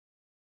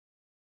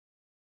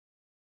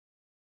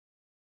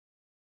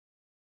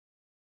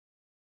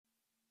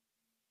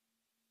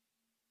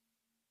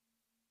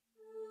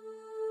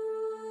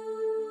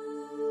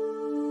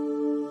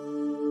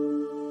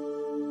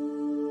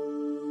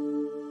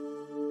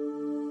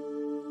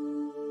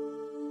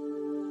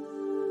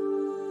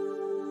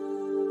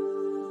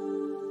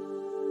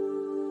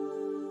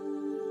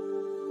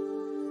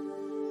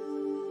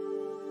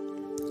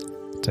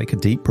Take a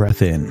deep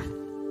breath in.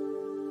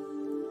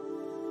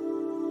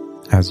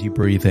 As you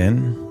breathe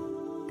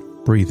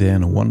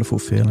in a wonderful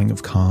feeling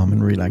of calm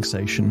and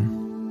relaxation.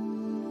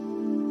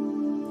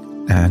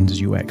 And as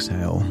you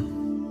exhale,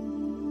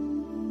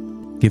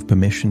 give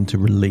permission to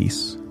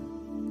release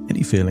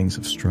any feelings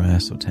of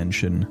stress or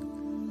tension,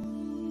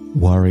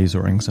 worries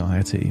or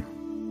anxiety.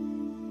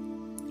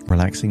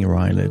 Relaxing your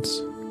eyelids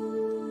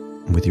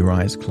and with your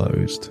eyes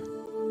closed,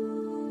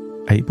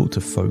 able to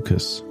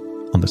focus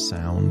on the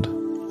sound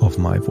of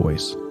my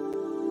voice.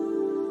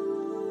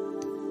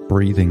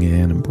 Breathing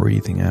in and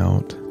breathing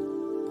out.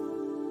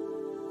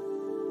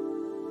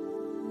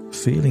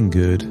 Feeling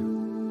good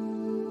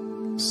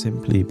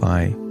simply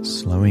by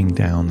slowing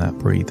down that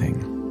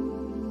breathing.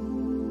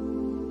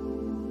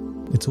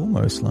 It's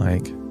almost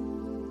like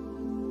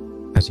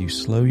as you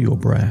slow your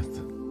breath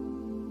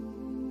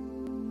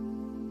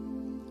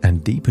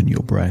and deepen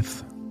your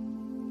breath,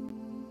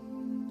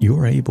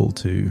 you're able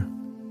to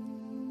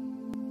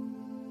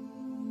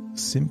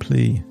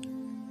simply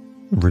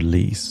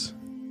release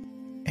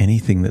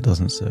anything that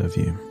doesn't serve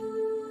you.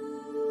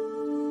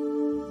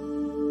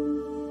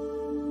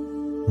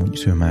 I want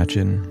you to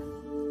imagine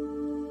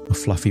a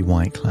fluffy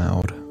white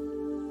cloud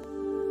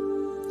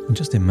and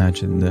just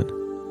imagine that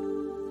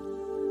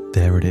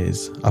there it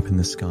is up in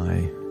the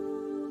sky.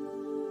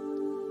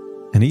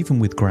 And even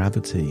with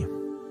gravity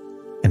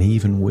and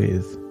even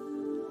with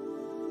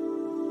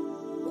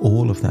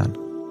all of that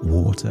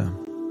water,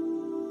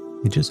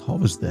 it just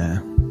hovers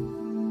there,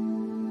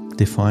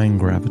 defying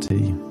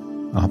gravity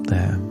up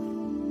there.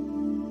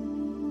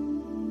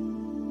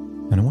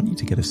 And I want you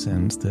to get a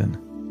sense that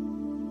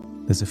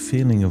there's a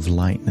feeling of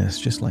lightness,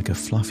 just like a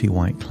fluffy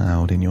white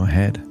cloud in your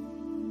head,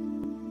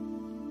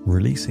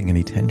 releasing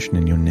any tension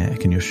in your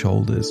neck and your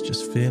shoulders,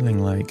 just feeling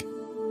like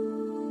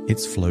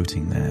it's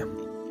floating there,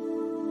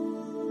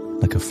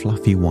 like a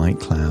fluffy white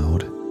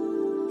cloud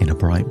in a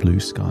bright blue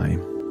sky.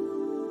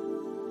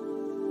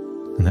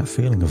 And that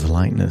feeling of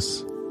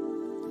lightness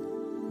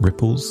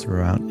ripples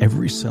throughout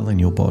every cell in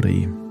your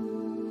body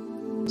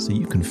so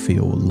you can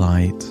feel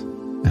light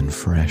and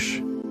fresh.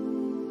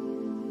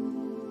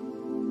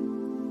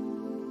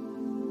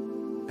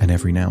 And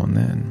every now and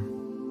then,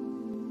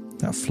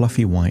 that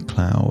fluffy white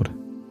cloud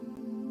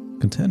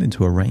can turn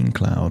into a rain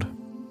cloud.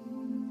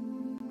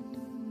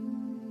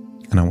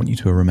 And I want you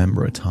to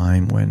remember a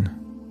time when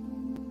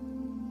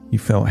you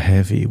felt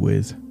heavy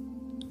with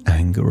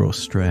anger or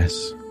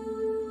stress,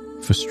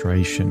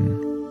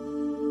 frustration,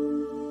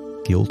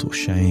 guilt or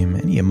shame,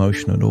 any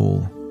emotion at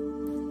all.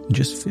 You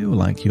just feel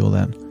like you're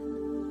that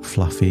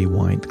fluffy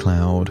white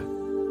cloud,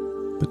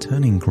 but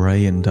turning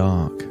grey and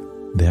dark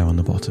there on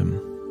the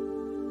bottom.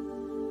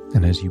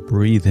 And as you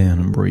breathe in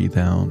and breathe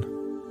out,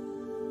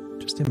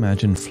 just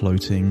imagine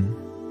floating,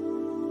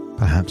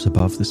 perhaps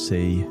above the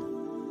sea,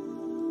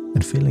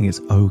 and feeling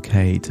it's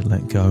okay to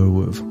let go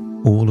of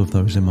all of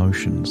those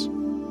emotions.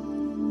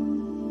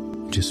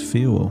 Just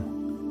feel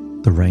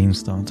the rain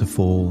start to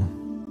fall,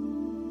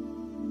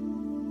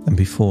 and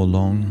before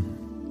long,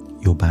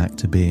 you're back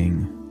to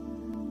being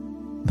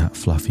that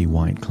fluffy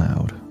white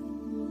cloud,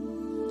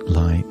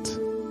 light,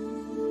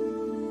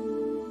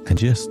 and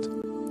just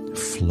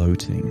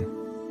floating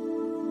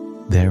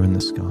there in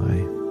the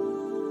sky,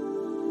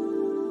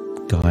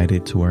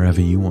 guided to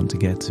wherever you want to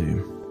get to.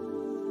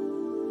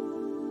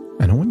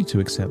 And I want you to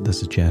accept the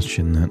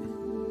suggestion that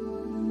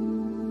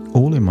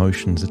all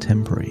emotions are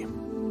temporary.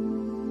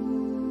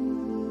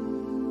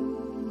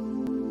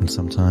 And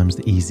sometimes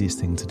the easiest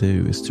thing to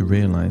do is to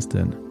realize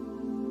that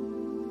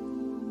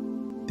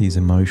these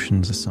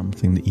emotions are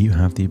something that you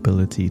have the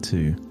ability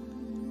to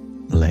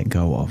let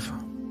go of.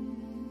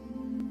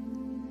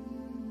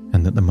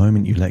 And that the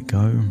moment you let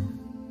go,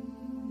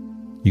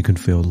 you can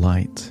feel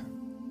light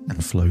and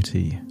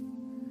floaty,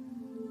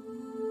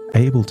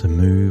 able to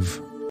move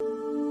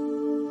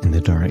in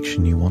the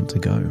direction you want to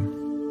go.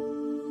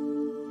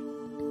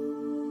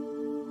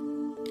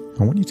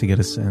 I want you to get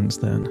a sense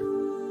that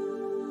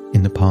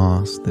in the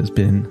past there's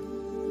been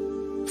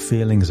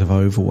feelings of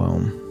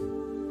overwhelm,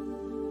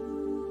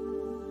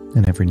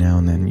 and every now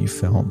and then you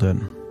felt that,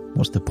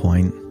 what's the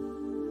point?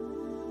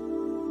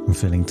 I'm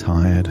feeling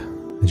tired,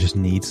 I just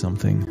need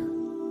something.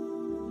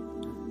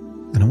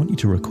 And I want you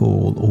to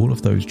recall all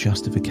of those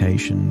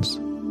justifications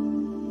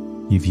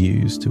you've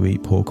used to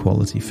eat poor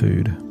quality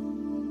food.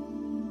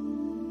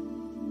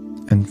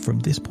 And from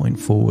this point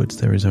forwards,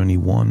 there is only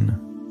one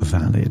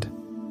valid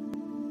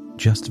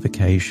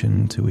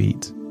justification to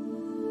eat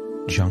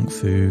junk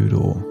food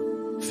or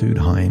food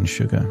high in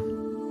sugar.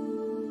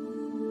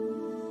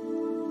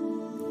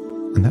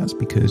 And that's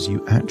because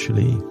you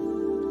actually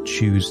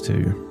choose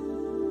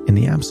to, in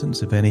the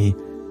absence of any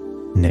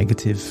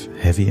negative,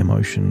 heavy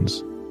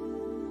emotions,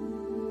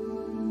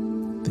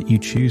 that you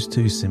choose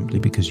to simply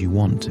because you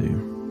want to,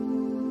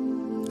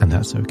 and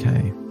that's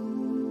okay.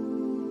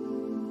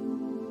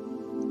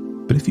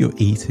 But if you're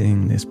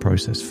eating this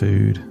processed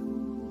food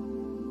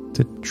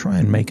to try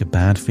and make a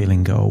bad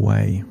feeling go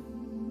away,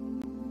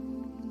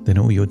 then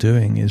all you're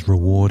doing is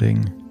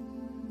rewarding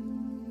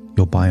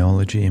your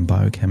biology and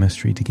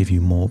biochemistry to give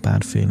you more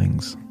bad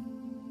feelings.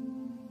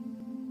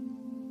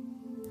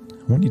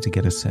 I want you to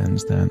get a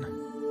sense that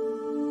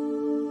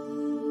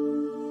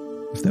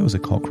if there was a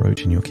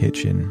cockroach in your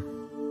kitchen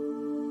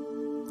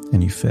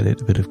and you fed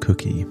it a bit of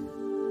cookie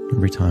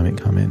every time it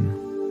come in,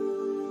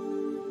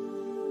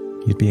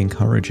 you'd be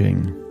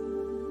encouraging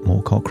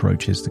more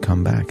cockroaches to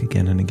come back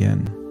again and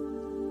again.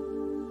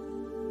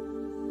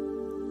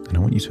 And I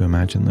want you to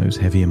imagine those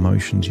heavy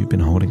emotions you've been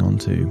holding on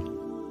to.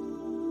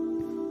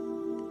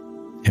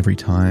 Every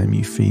time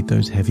you feed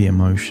those heavy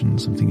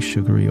emotions something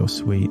sugary or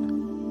sweet,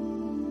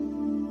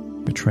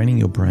 you're training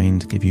your brain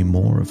to give you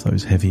more of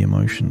those heavy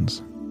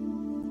emotions.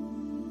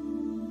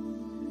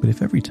 But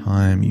if every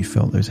time you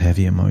felt those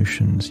heavy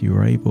emotions, you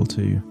were able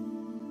to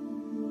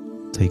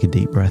take a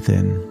deep breath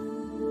in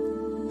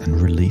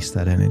and release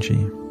that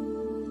energy,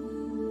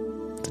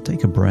 to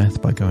take a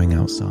breath by going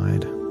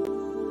outside,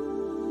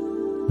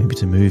 maybe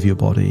to move your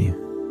body,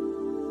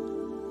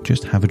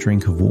 just have a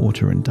drink of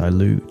water and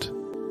dilute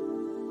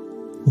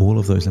all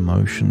of those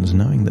emotions,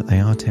 knowing that they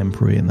are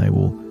temporary and they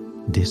will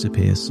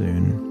disappear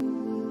soon,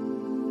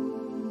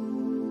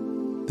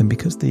 then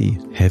because the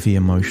heavy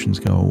emotions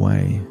go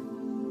away,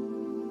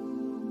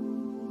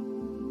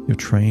 you're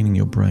training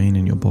your brain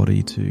and your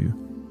body to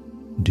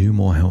do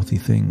more healthy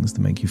things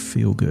that make you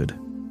feel good,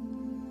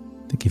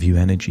 that give you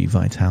energy,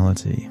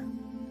 vitality,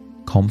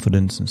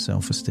 confidence and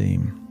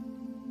self-esteem.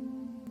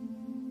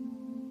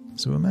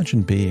 So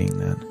imagine being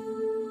that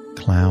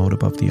cloud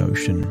above the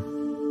ocean,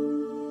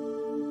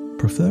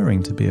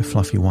 preferring to be a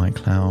fluffy white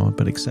cloud,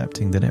 but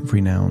accepting that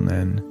every now and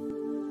then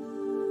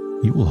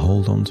you will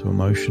hold on to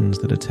emotions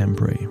that are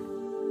temporary,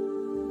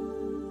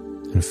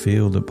 and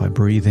feel that by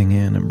breathing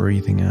in and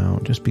breathing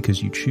out, just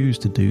because you choose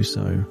to do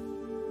so,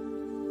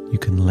 you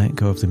can let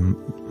go of the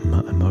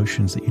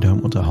emotions that you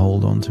don't want to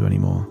hold on to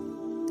anymore.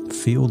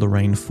 Feel the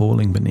rain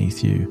falling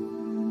beneath you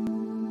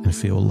and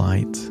feel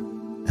light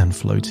and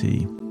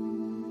floaty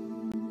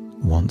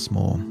once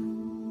more.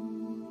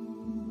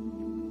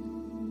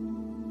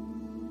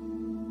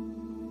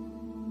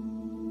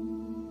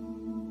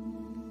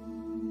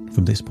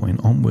 From this point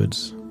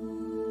onwards,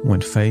 when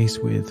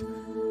faced with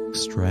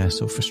stress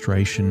or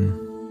frustration,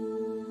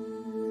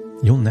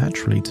 you'll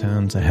naturally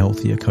turn to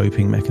healthier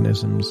coping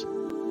mechanisms.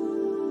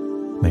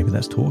 Maybe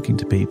that's talking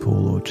to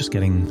people or just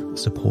getting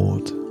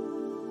support.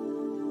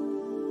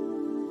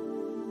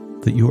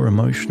 That your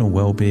emotional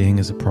well-being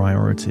is a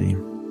priority,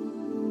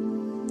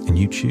 and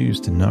you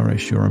choose to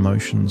nourish your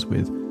emotions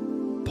with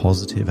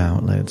positive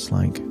outlets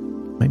like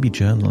maybe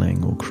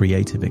journaling or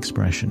creative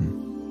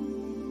expression.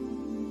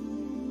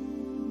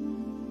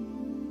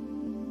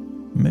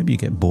 Maybe you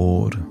get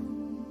bored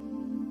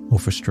or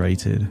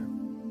frustrated,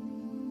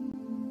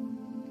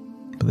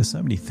 but there's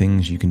so many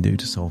things you can do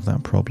to solve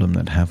that problem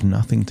that have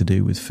nothing to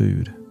do with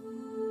food.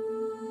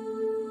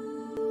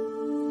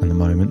 And the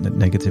moment that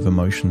negative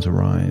emotions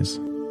arise,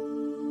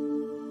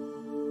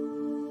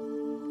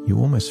 you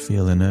almost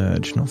feel an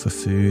urge not for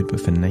food but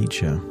for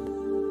nature.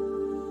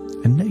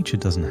 And nature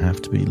doesn't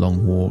have to be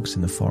long walks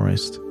in the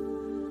forest.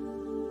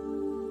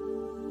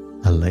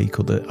 A lake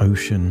or the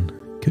ocean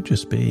could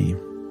just be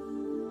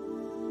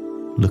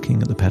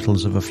looking at the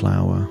petals of a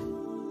flower,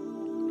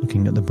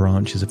 looking at the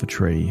branches of a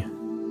tree,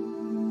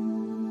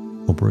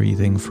 or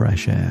breathing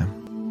fresh air.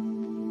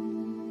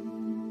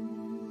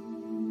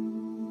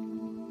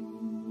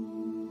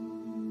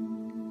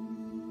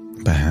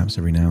 Perhaps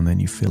every now and then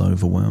you feel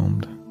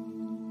overwhelmed.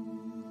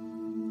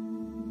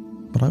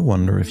 But I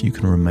wonder if you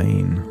can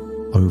remain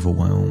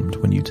overwhelmed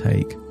when you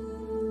take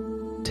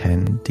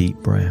 10 deep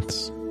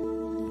breaths,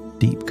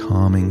 deep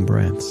calming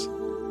breaths,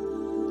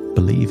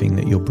 believing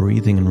that you're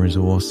breathing in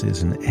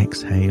resources and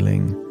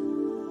exhaling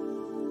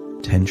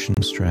tension,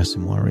 stress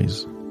and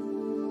worries.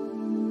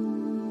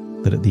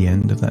 That at the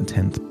end of that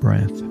 10th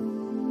breath,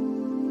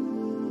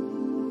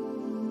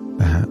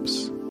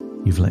 perhaps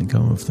you've let go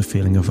of the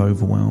feeling of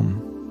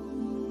overwhelm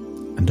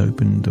and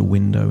opened a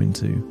window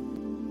into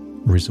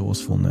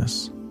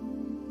resourcefulness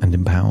and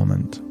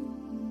empowerment.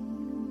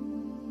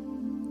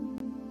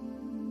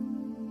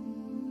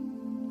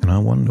 And I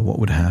wonder what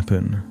would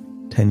happen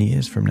 10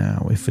 years from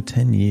now if for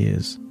 10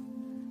 years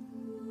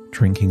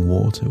drinking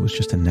water was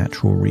just a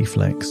natural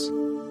reflex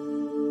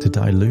to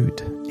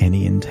dilute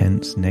any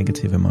intense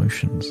negative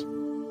emotions.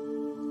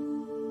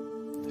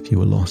 If you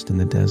were lost in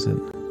the desert,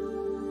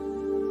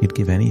 you'd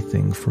give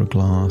anything for a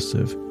glass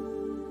of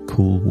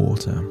cool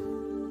water.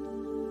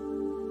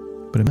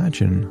 But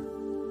imagine,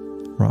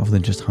 rather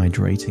than just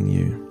hydrating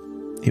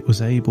you, it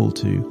was able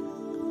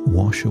to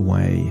wash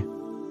away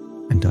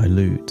and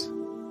dilute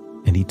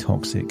any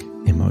toxic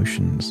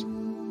emotions,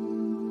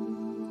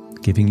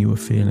 giving you a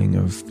feeling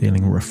of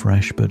feeling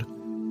refreshed but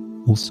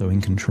also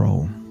in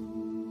control.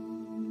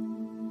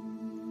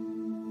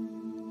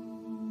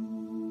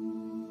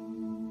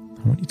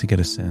 I want you to get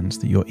a sense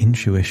that your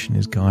intuition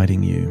is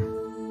guiding you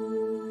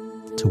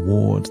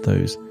towards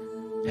those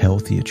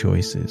healthier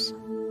choices,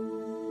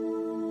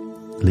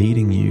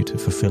 leading you to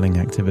fulfilling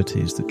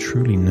activities that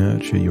truly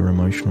nurture your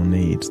emotional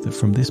needs, that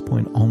from this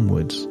point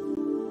onwards,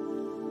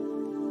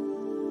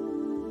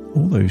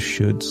 all those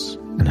shoulds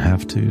and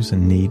have tos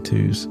and need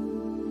tos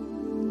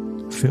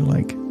feel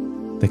like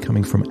they're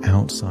coming from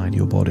outside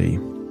your body.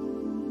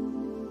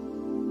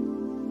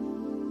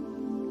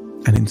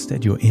 And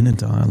instead your inner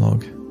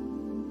dialogue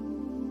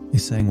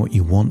is saying what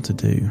you want to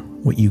do,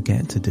 what you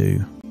get to do,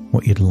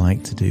 what you'd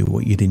like to do,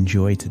 what you'd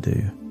enjoy to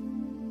do.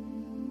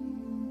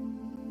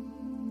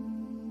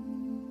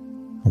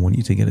 I want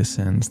you to get a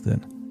sense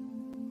that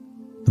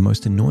the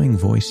most annoying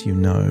voice you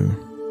know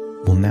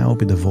will now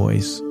be the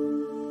voice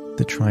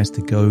that tries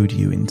to goad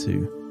you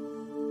into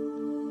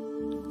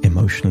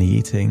emotionally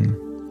eating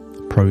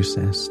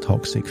processed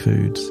toxic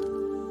foods.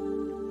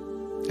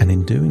 And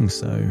in doing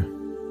so,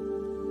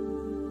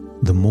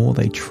 the more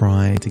they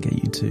try to get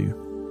you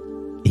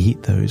to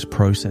eat those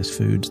processed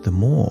foods, the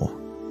more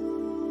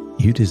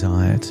you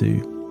desire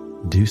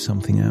to do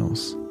something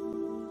else.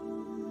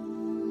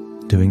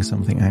 Doing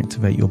something,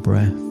 activate your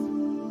breath.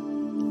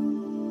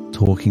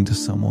 Talking to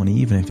someone,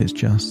 even if it's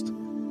just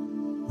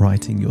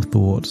writing your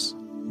thoughts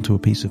onto a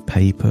piece of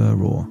paper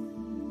or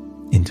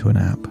into an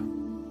app.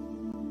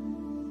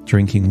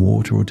 Drinking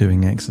water or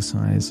doing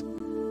exercise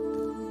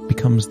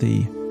becomes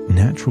the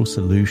natural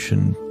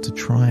solution to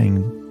try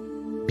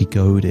and be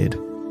goaded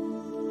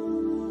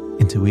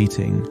into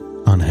eating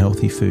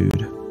unhealthy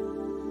food.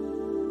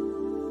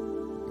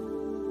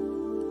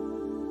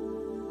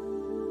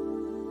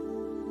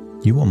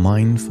 You are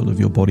mindful of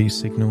your body's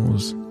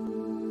signals,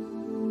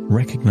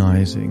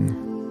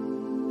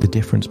 recognizing the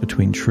difference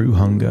between true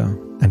hunger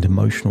and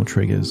emotional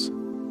triggers.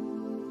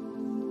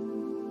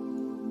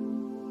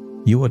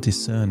 You are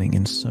discerning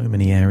in so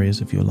many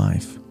areas of your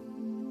life.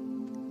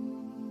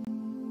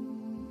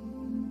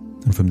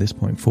 And from this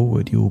point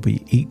forward, you will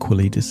be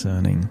equally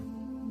discerning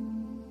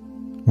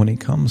when it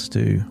comes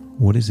to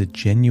what is a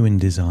genuine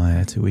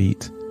desire to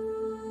eat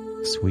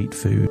sweet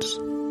foods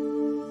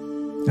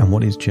and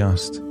what is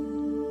just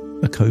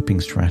a coping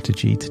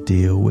strategy to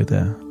deal with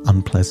an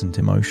unpleasant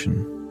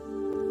emotion.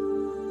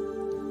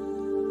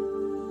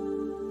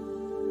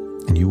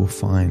 And you will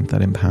find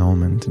that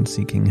empowerment in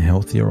seeking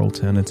healthier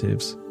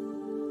alternatives,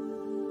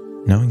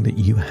 knowing that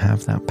you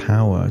have that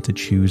power to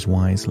choose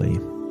wisely,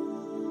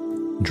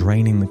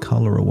 draining the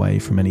color away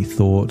from any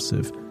thoughts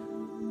of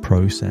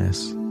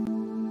process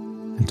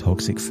and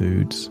toxic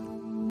foods,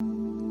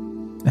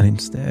 and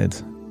instead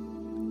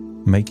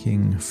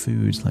making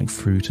foods like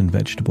fruit and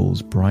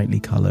vegetables brightly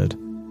colored,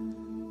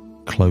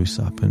 close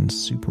up and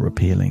super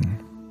appealing.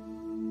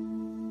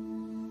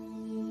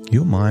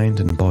 Your mind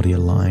and body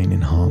align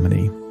in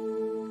harmony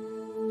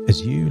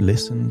as you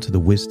listen to the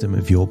wisdom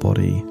of your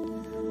body,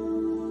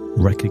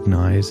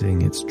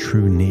 recognizing its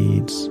true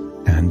needs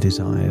and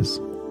desires.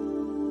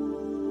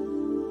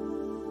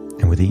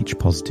 And with each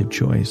positive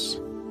choice,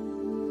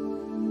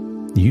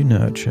 you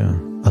nurture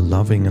a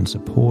loving and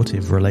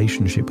supportive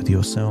relationship with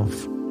yourself,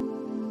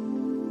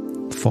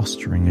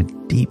 fostering a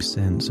deep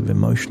sense of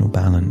emotional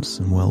balance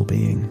and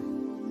well-being.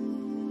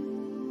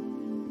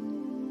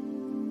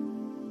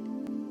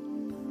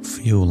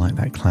 Feel like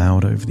that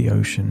cloud over the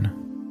ocean,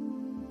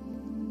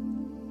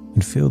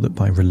 and feel that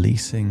by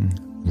releasing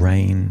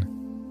rain,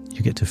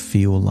 you get to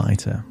feel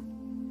lighter.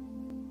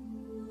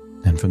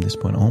 And from this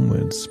point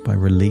onwards, by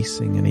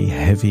releasing any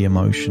heavy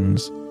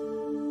emotions,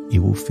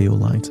 you will feel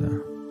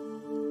lighter.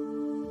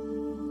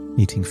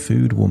 Eating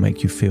food will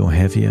make you feel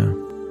heavier.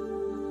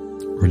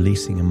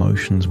 Releasing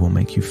emotions will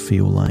make you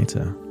feel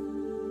lighter.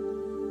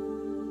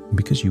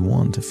 Because you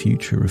want a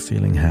future of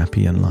feeling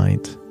happy and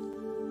light,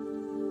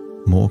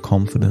 more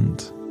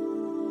confident,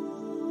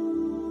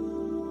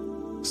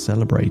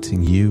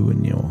 celebrating you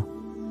and your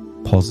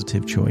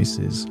positive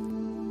choices.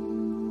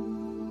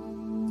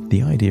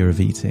 The idea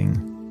of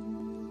eating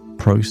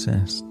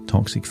processed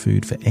toxic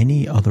food for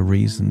any other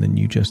reason than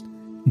you just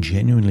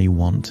genuinely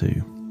want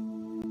to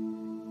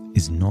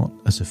is not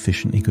a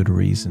sufficiently good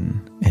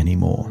reason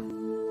anymore.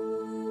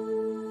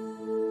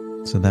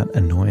 So that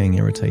annoying,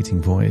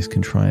 irritating voice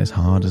can try as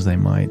hard as they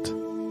might.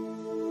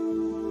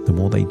 The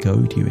more they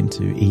goad you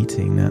into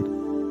eating that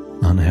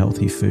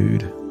unhealthy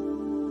food,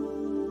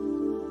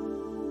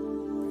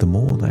 the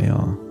more they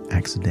are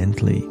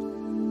accidentally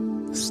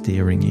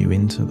steering you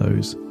into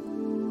those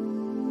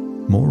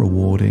more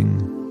rewarding,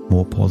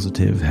 more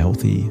positive,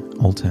 healthy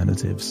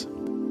alternatives.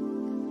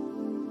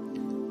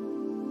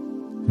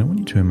 And I want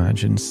you to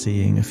imagine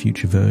seeing a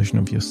future version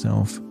of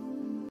yourself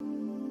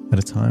at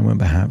a time when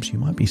perhaps you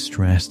might be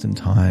stressed and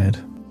tired,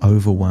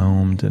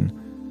 overwhelmed and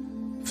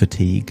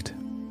fatigued.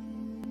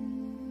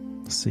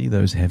 See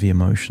those heavy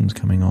emotions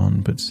coming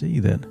on, but see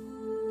that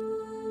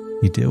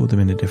you deal with them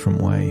in a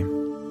different way.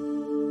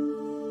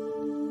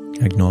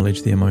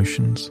 Acknowledge the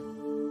emotions.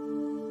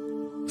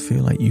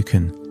 Feel like you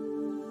can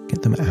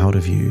get them out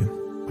of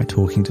you by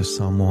talking to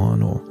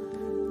someone or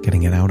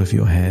getting it out of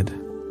your head.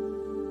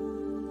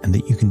 And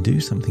that you can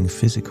do something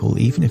physical,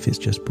 even if it's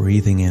just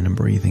breathing in and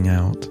breathing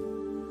out,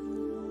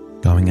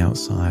 going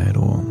outside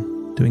or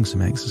doing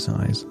some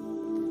exercise.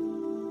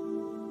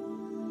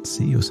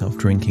 See yourself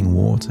drinking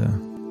water,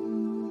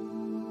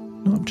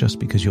 not just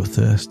because you're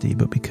thirsty,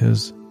 but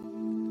because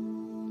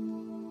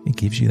it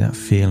gives you that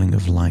feeling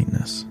of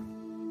lightness.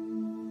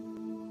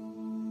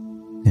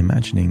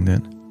 imagining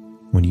that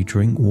when you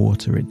drink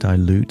water, it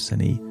dilutes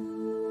any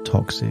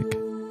toxic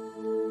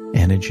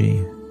energy.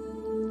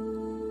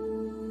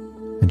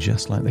 And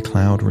just like the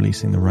cloud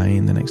releasing the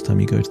rain, the next time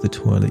you go to the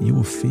toilet, you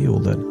will feel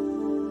that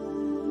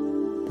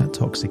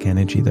toxic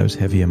energy, those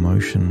heavy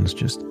emotions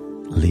just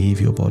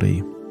leave your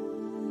body,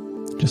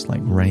 just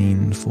like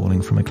rain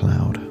falling from a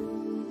cloud.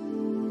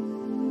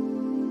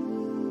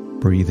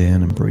 Breathe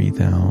in and breathe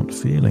out,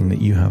 feeling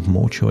that you have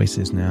more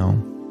choices now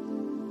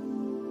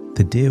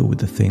to deal with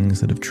the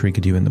things that have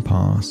triggered you in the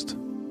past.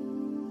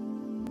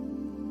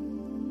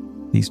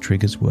 These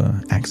triggers were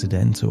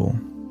accidental.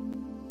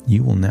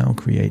 You will now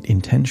create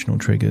intentional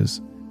triggers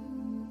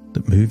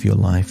that move your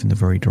life in the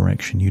very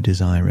direction you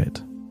desire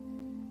it.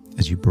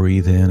 As you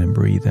breathe in and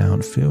breathe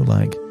out, feel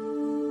like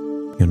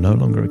you're no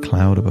longer a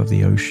cloud above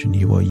the ocean.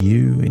 You are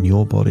you in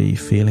your body,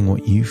 feeling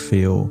what you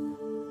feel,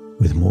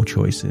 with more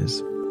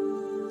choices,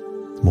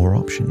 more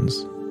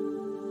options,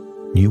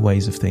 new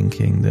ways of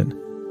thinking that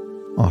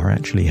are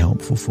actually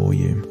helpful for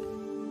you.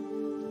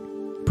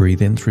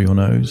 Breathe in through your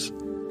nose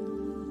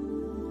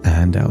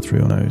and out through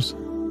your nose.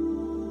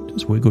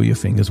 Just wiggle your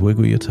fingers,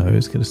 wiggle your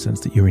toes, get a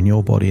sense that you're in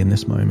your body in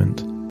this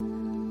moment.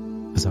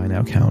 As I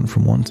now count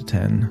from 1 to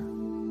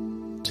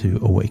 10 to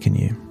awaken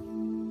you.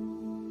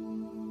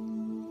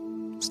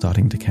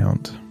 Starting to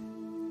count.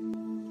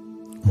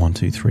 1,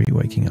 2, 3,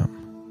 waking up.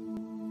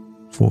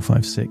 4,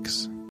 5,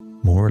 6,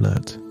 more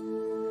alert.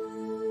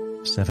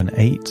 7,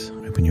 8,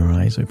 open your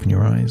eyes, open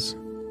your eyes.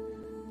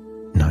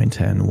 9,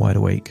 10, wide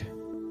awake,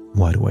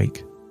 wide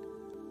awake,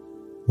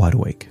 wide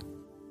awake.